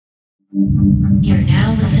You're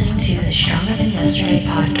now listening to the Stronger Than Yesterday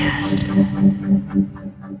podcast.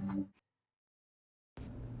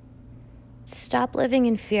 Stop living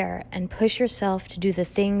in fear and push yourself to do the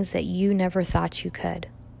things that you never thought you could.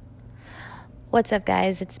 What's up,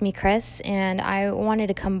 guys? It's me, Chris, and I wanted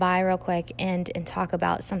to come by real quick and talk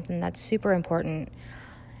about something that's super important.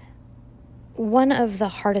 One of the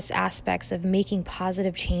hardest aspects of making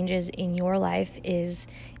positive changes in your life is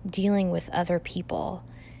dealing with other people.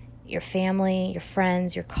 Your family, your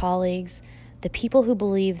friends, your colleagues, the people who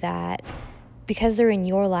believe that because they're in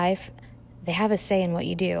your life, they have a say in what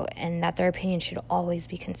you do and that their opinion should always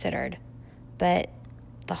be considered. But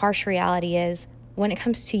the harsh reality is, when it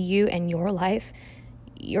comes to you and your life,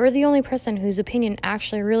 you're the only person whose opinion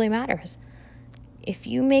actually really matters. If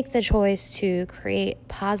you make the choice to create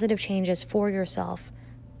positive changes for yourself,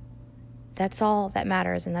 that's all that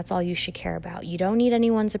matters, and that's all you should care about. You don't need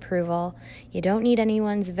anyone's approval. You don't need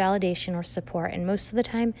anyone's validation or support. And most of the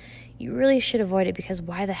time, you really should avoid it, because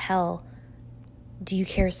why the hell do you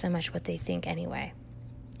care so much what they think anyway?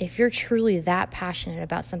 If you're truly that passionate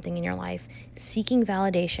about something in your life, seeking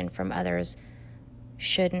validation from others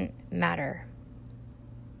shouldn't matter.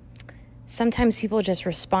 Sometimes people just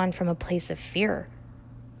respond from a place of fear.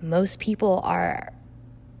 Most people are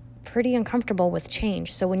pretty uncomfortable with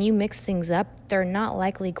change. So when you mix things up, they're not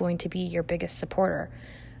likely going to be your biggest supporter.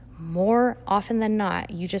 More often than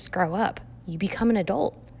not, you just grow up. You become an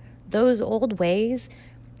adult. Those old ways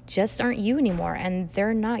just aren't you anymore, and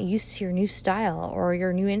they're not used to your new style or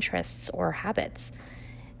your new interests or habits.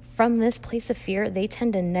 From this place of fear, they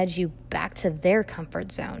tend to nudge you back to their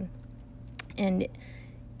comfort zone. And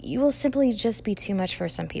you will simply just be too much for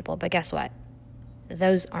some people. But guess what?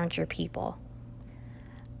 Those aren't your people.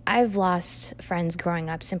 I've lost friends growing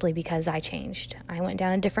up simply because I changed. I went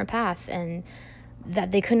down a different path and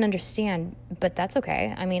that they couldn't understand, but that's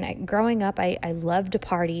okay. I mean, growing up, I loved to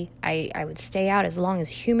party. I would stay out as long as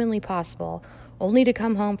humanly possible, only to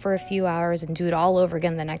come home for a few hours and do it all over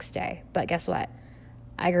again the next day. But guess what?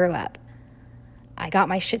 I grew up. I got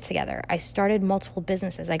my shit together. I started multiple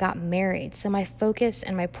businesses. I got married. So my focus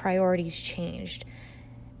and my priorities changed.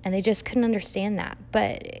 And they just couldn't understand that.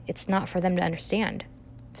 But it's not for them to understand.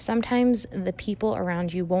 Sometimes the people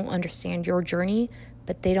around you won't understand your journey,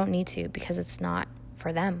 but they don't need to, because it's not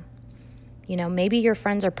for them. You know, maybe your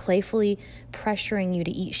friends are playfully pressuring you to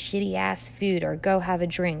eat shitty ass food or go have a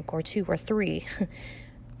drink or 2 or 3,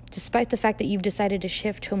 despite the fact that you've decided to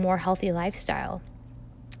shift to a more healthy lifestyle.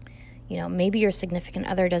 You know, maybe your significant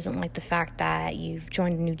other doesn't like the fact that you've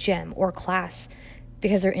joined a new gym or class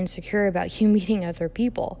because they're insecure about you meeting other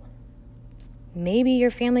people. Maybe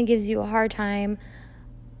your family gives you a hard time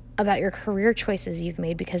about your career choices you've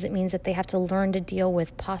made because it means that they have to learn to deal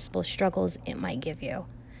with possible struggles it might give you.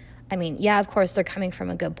 I mean, yeah, of course, they're coming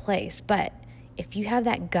from a good place, but if you have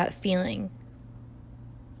that gut feeling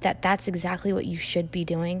that that's exactly what you should be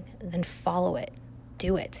doing, then follow it.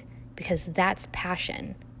 Do it, because that's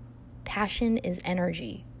passion. Passion is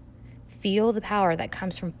energy. Feel the power that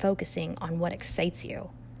comes from focusing on what excites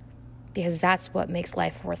you, because that's what makes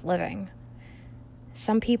life worth living.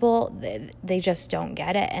 Some people, they just don't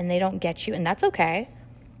get it, and they don't get you, and that's okay.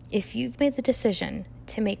 If you've made the decision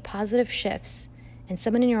to make positive shifts and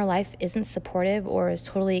someone in your life isn't supportive or is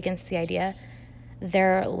totally against the idea,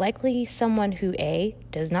 they're likely someone who A,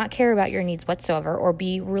 does not care about your needs whatsoever, or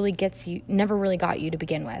B, never really got you to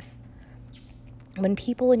begin with. When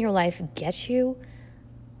people in your life get you,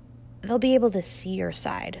 they'll be able to see your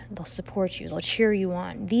side. They'll support you. They'll cheer you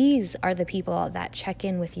on. These are the people that check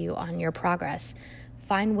in with you on your progress,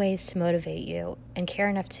 find ways to motivate you, and care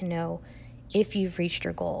enough to know if you've reached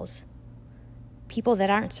your goals. People that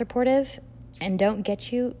aren't supportive and don't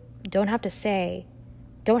get you don't have a say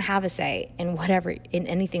in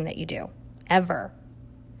anything that you do, ever,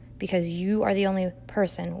 because you are the only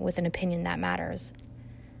person with an opinion that matters.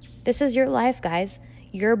 This is your life, guys.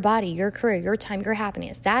 Your body, your career, your time, your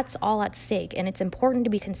happiness. That's all at stake. And it's important to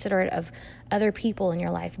be considerate of other people in your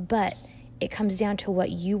life. But it comes down to what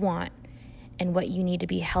you want and what you need to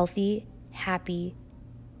be healthy, happy,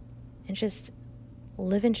 and just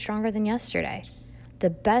living stronger than yesterday. The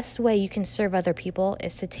best way you can serve other people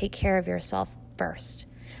is to take care of yourself first.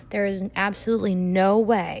 There is absolutely no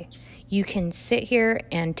way you can sit here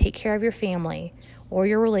and take care of your family or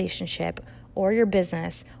your relationship or your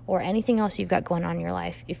business or anything else you've got going on in your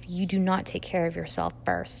life if you do not take care of yourself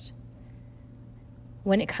first.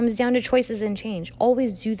 When it comes down to choices and change,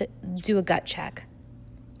 always do a gut check.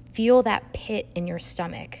 Feel that pit in your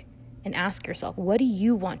stomach and ask yourself, what do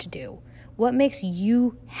you want to do? What makes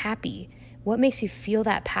you happy? What makes you feel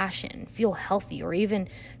that passion, feel healthy, or even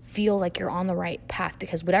feel like you're on the right path?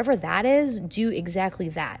 Because whatever that is, do exactly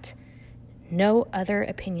that. No other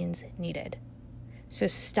opinions needed. So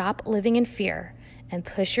stop living in fear and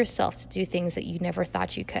push yourself to do things that you never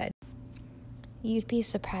thought you could. You'd be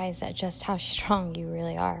surprised at just how strong you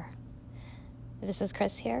really are. This is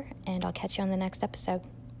Chris here, and I'll catch you on the next episode.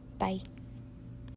 Bye.